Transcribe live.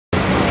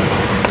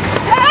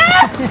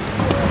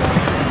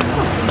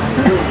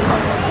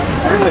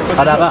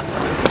Haraka.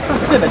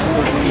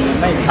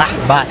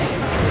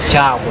 Bas.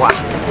 Chawa.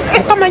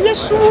 Kama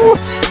Yesu.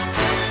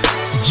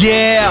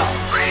 Yeah.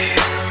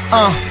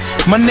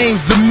 My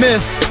name's the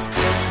Myth,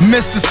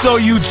 Mr.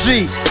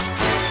 So-U-G.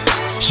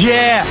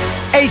 Yeah.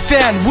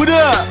 Ethan, what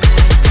up?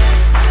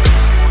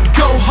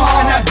 Go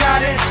hard, I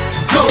got it.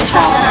 Go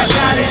hard, I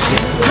got it.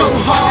 Go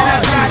hard,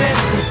 I got it.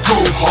 Go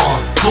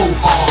hard, go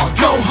hard.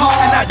 Go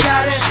hard, I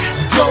got it.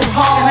 Go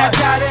hard, I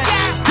got it.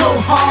 Go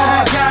hard,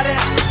 I got it.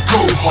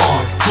 Go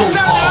hard, go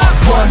hard.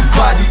 1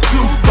 body,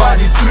 2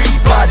 bodies, 3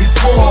 bodies,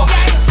 4,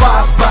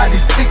 5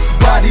 bodies, 6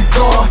 bodies,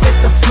 all hit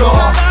the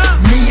floor.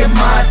 Me and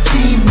my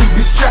team, we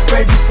be strapped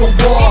ready for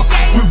war.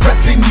 We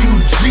reppin'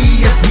 UG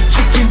as we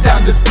kicking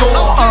down the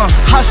door.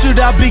 How should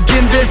I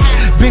begin this?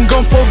 Been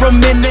gone for a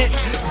minute.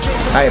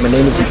 Hi, my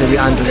name is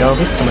Andrew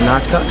Elvis. I'm an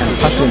actor and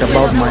passionate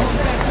about my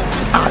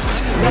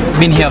art.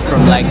 Been here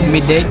from like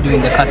midday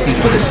doing the casting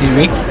for the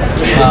series.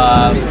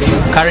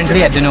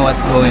 Currently I don't know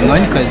what's going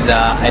on because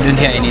I don't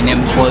hear any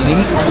name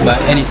calling, but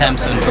anytime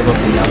soon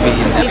probably I'll be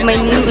in there. My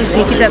name is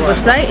Nikita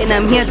Gosai and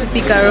I'm here to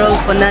pick a role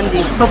for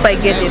Nandi. Hope I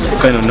get it.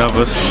 Kind of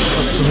nervous.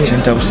 But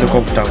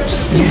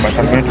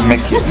I'm going to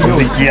make it.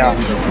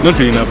 Not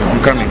really nervous.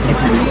 I'm coming.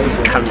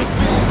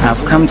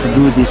 I've come to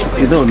do this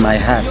with all my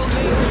heart.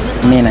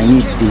 Man, I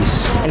need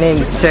this. My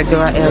name is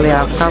Chegura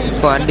Elia. I've come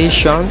for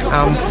audition.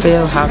 I'm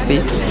feel happy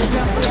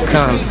to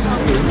come.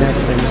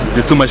 That's it.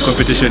 There's too much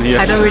competition here.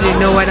 I don't really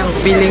know what I'm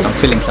feeling. I'm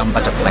feeling some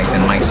butterflies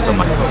in my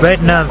stomach.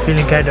 Right now I'm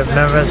feeling kind of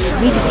nervous.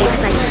 Really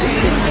excited.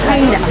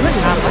 I'm not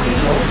nervous.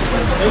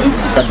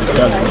 Got the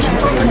talent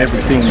and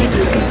everything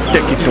needed to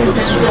take it on.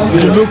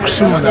 You look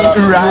soon,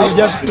 right?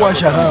 Just wash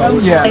your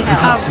hands. Yeah.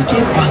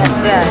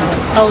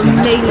 I'll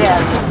nail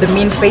it. The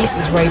main face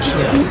is right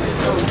here.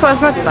 It was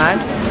not bad.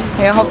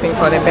 We're hoping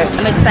for the best.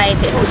 I'm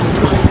excited.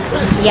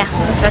 Yeah,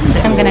 that's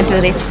it. I'm gonna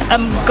do this.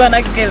 I'm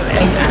gonna get it.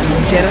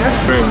 I'm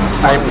jealous.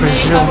 I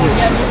presume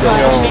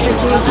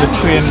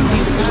between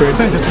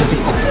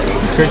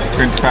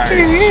 2025.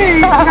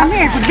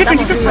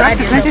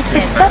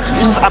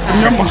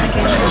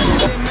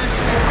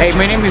 Hey,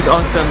 my name is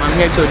Awesome. I'm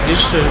here to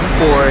audition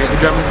for the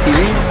drama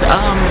series.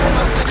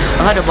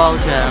 I heard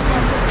about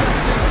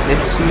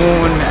this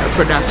Moon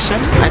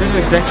production. I don't know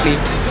exactly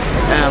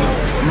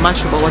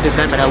much about what they've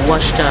done, but I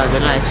watched the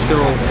live. So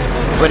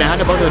when I heard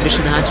about the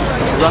audition, I had to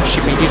rush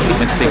immediately.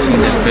 I'm expecting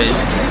the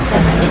best.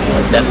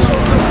 That's all.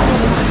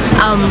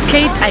 I'm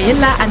Kate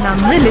Ayala and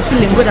I'm really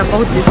feeling good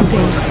about this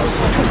thing.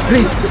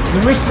 Please, you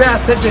reach there,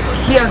 subject,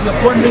 here's your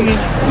phone ringing,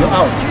 you're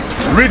out.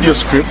 Read your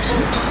script.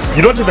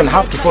 You don't even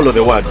have to follow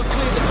the words,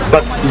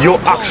 but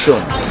your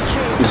action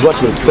is what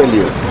will sell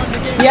you.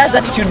 He has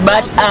attitude,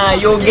 but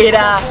you'll get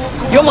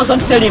you almost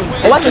want to tell him,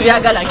 what of your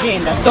girl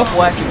again, stop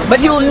working. But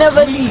he will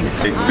never leave.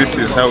 This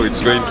is how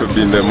it's going to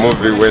be in the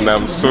movie when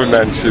I'm Suna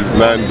and she's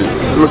Nandi.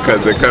 Look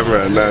at the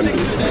camera, Nandi.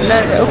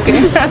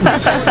 Okay.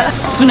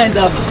 Suna is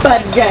a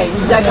bad guy.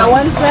 Jaga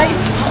one side.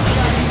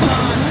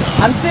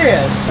 I'm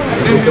serious.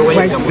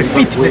 The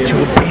feat that you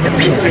made up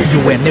here, you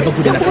were never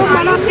good enough.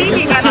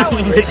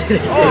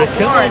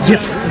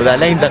 The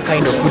lines are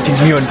kind of putting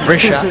me on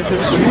pressure,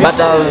 but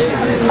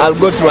I'll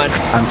go through and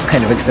I'm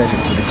kind of excited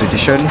for this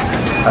audition.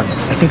 I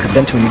think I've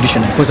done to an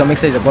audition because I'm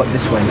excited about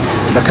this one.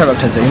 The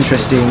characters are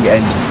interesting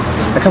and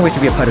I can't wait to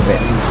be a part of it.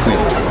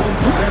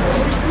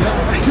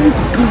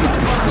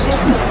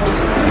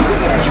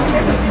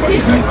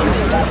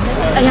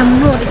 I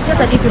am not. It's just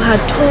that if you had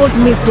told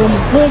me from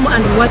whom and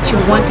what you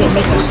wanted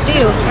me to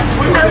steal,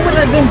 I would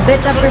have been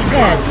better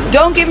prepared.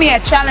 Don't give me a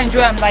challenge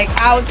where I'm like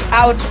out.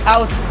 I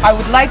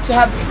would like to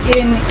have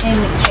in.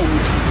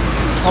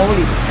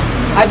 Holy.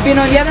 I've been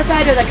on the other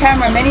side of the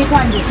camera many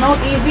times. It's not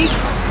easy.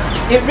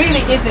 It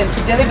really isn't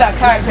to deliver a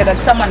character that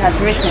someone has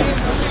written.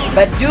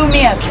 But do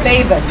me a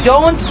favor.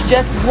 Don't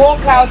just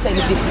walk out and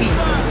defeat.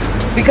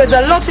 Because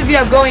a lot of you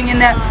are going in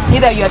there,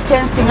 either you're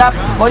tensing up,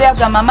 or you have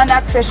a mama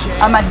actress,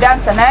 I'm a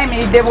dancer, and I'm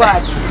a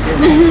watch.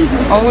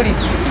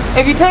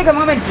 If you take a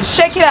moment to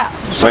shake it up.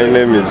 My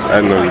name is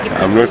Arnold.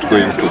 I'm not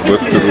going to go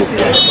through.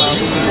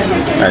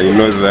 I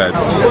know that.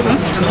 I'm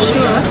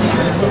sure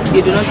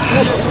you do not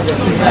trust.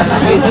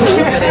 You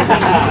do, but I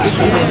think this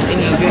isn't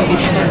any of your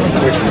issues.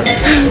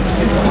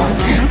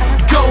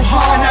 Go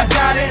hard, I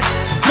got it.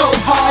 Go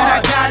hard,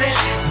 I got it.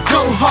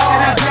 Go hard,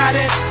 I got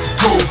it.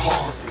 Go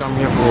hard. Come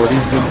here for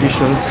these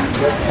auditions,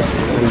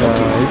 and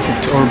if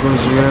it all goes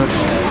well,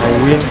 I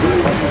win.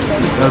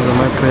 Those are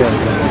my prayers.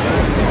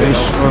 I wish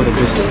all the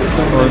best,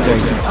 all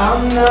thanks.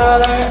 I'm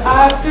not an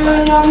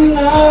actor, I'm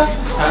not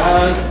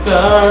a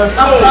star,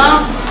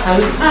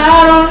 and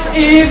I don't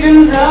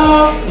even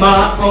know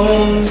my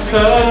own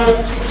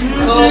curve.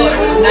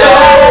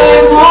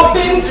 I'm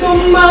hoping so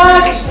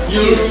much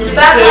you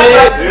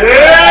stay.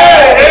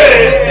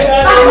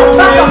 You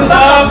will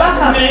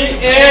love me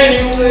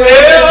anyway.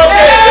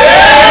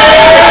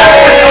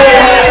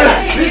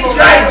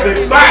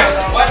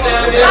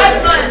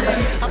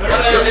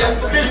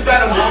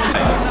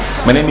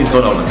 My name is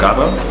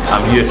Amagara.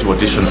 I'm here to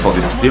audition for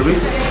this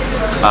series.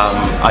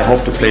 I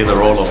hope to play the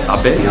role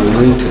of Abe. I'm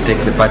going to take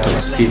the part of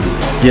Stevie.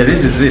 Yeah,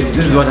 this is it.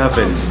 This is what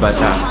happens. But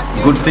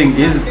good thing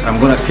is, I'm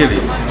gonna kill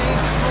it.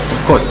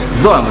 Of course,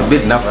 though I'm a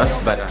bit nervous,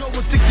 but.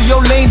 Stick to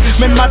your lane,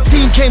 man, my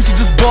team came to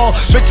just ball.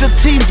 Bet your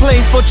team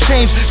playing for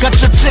change. Got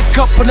your chick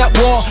up on that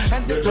wall.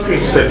 You're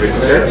talking to Cedric,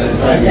 okay?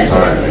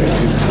 Alright.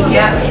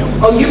 Yeah.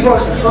 Oh, you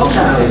brought the phone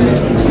now.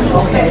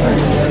 Okay.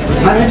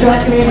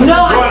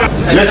 No,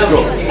 let's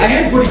go. I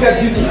had bodyguard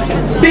duty.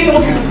 Being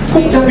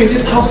cooped up in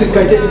this house with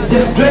guys is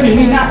just driving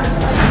me nuts.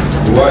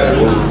 Why?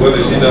 What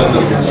has she done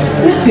now?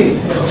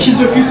 Nothing. She's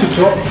refused to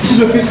talk.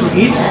 She's refused to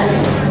eat.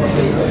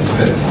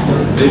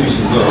 Maybe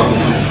she's not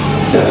hungry.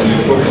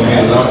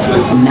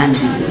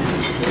 Nandi,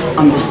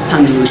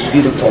 understanding is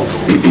beautiful.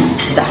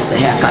 That's the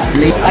haircut.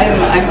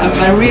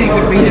 I'm a really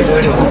good reader of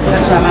people.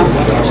 That's why I'm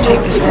asking you to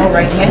take this role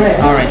right here.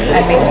 All right.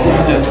 And make it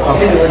good.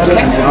 Okay.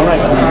 All right.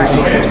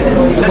 Let's do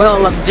this.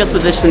 Well, I've just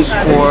auditioned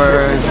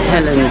for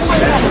Helen's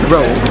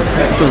role.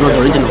 It was not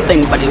the original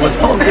thing, but it was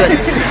all good.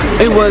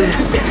 It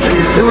was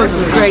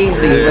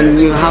crazy when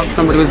you have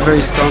somebody who's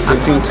very strong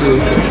acting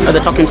they're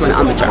talking to an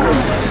amateur.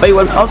 But it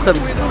was awesome.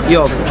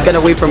 Yo, get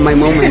away from my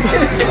moment.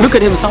 Look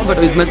at him,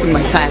 Salvador is messing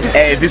my time.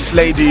 Hey, this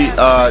lady,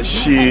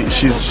 she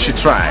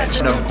tried.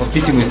 I'm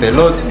competing with a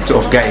lot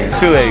of guys. I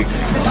feel like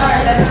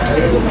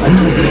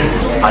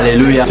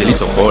hallelujah. It's a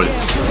little cold.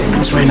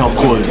 It's right now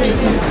cold.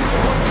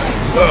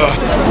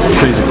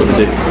 Crazy for the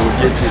day.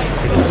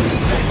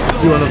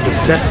 You're one of the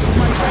best.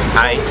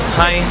 Hi.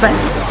 But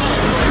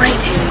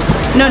frightened.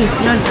 No,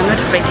 I'm not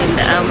frightened.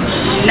 I'm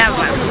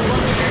nervous.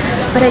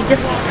 But I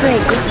just pray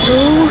go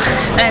through,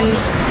 and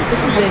this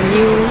is a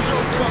new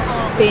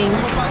thing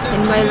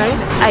in my life.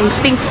 I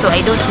think so. I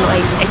don't know.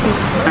 I think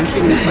so. I'm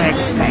feeling so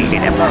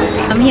excited about it.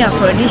 I'm here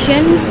for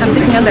auditions. I'm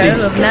taking on the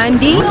role of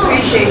Nandi.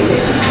 Appreciate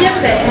it.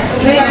 Just there.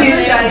 Thank you,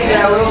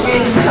 Sandra. We'll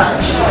be in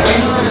touch.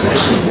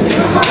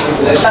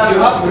 You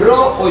have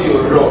raw or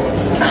you're raw?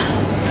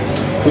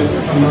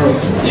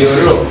 You're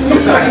raw.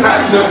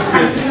 That's not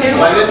good.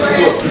 But let's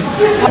go.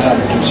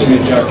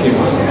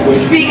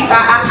 Speak.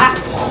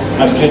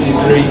 I'm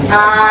 23.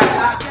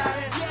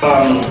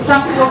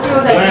 Some people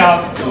feel that. Do I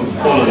have to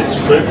follow the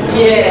script?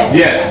 Yes.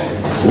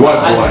 Yes. What?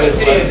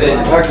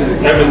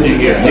 Everything,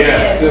 yes.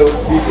 Yes.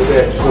 People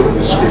there to follow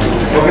the script.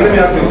 Okay, let me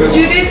ask you a question.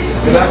 Judith,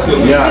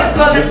 just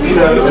go let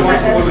people know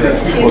that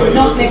it's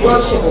not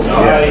negotiable.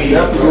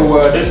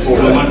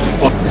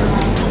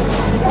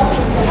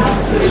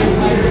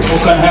 Who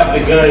can have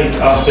the guys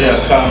out there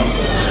come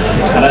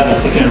and have the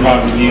second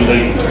round with you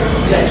ladies?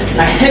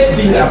 I hate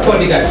being a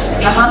bodyguard.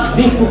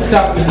 Being hooked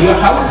up in your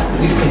house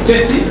with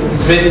Tessie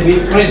is very,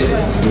 very crazy.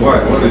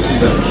 Why? What has she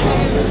done?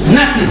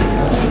 Nothing.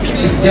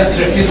 She's just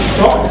refused to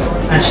talk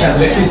and she has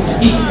refused to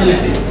eat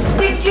anything.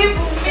 Give me.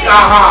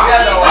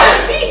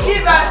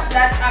 Give us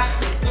that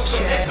accent.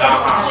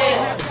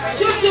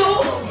 Tutu.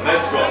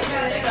 Let's go.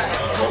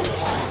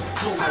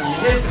 I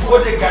hate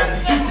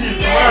bodyguard duties.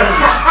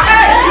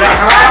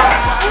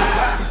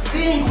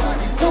 Being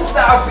hooked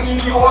up in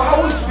your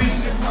house with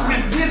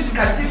this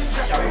condition.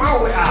 Oh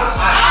my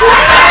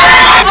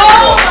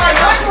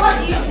God!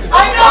 I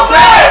know.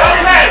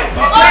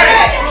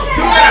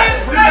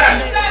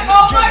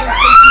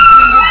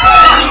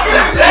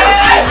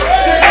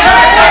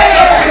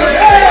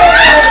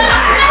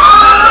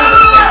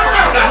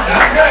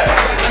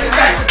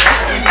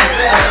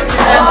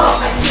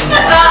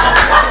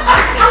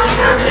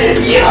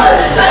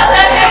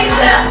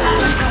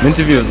 The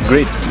interview was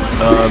great.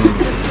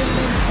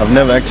 I've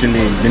never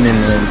actually been in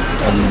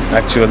an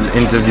actual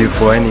interview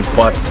for any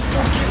parts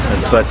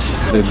as such.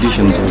 The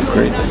auditions were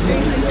great.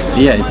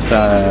 Yeah, it's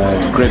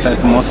a great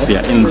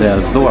atmosphere in there,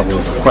 though I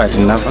was quite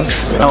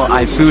nervous. Now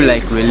I feel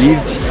like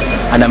relieved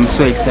and I'm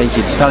so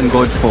excited. Thank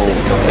God for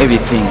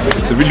everything.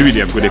 It's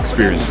really a good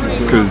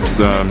experience because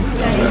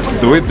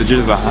the way the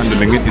judges are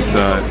handling it,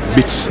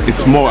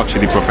 it's more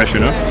actually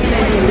professional.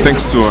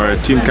 Thanks to our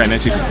team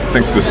Kinetics,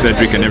 thanks to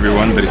Cedric and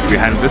everyone that is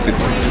behind this,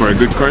 it's for a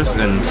good cause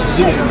and